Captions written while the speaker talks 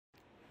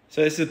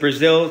So this is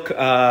Brazil,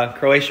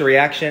 Croatia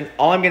reaction.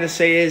 All I'm going to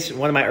say is,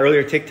 one of my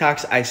earlier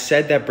TikToks, I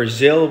said that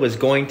Brazil was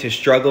going to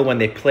struggle when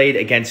they played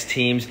against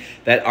teams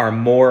that are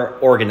more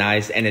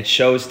organized, and it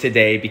shows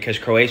today because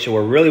Croatia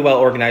were really well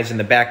organized in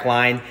the back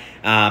line,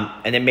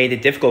 and it made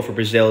it difficult for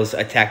Brazil's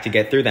attack to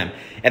get through them.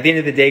 At the end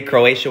of the day,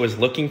 Croatia was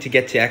looking to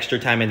get to extra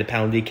time into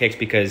penalty kicks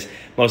because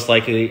most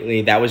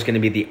likely that was going to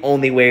be the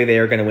only way they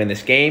were going to win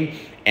this game,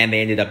 and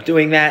they ended up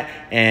doing that.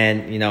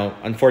 And, you know,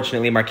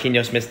 unfortunately,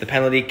 Marquinhos missed the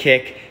penalty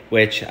kick,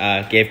 which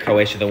gave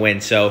Croatia the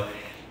win. So,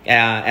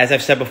 as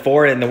I've said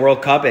before, in the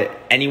World Cup,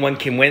 anyone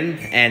can win,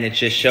 and it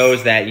just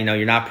shows that, you know,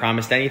 you're not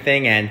promised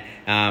anything. And,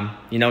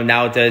 you know,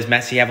 now does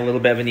Messi have a little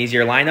bit of an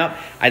easier lineup?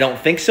 I don't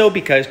think so,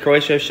 because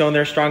Croatia has shown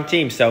they're a strong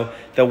team. So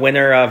the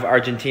winner of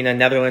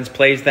Argentina-Netherlands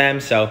plays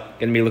them. So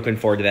going to be looking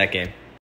forward to that game.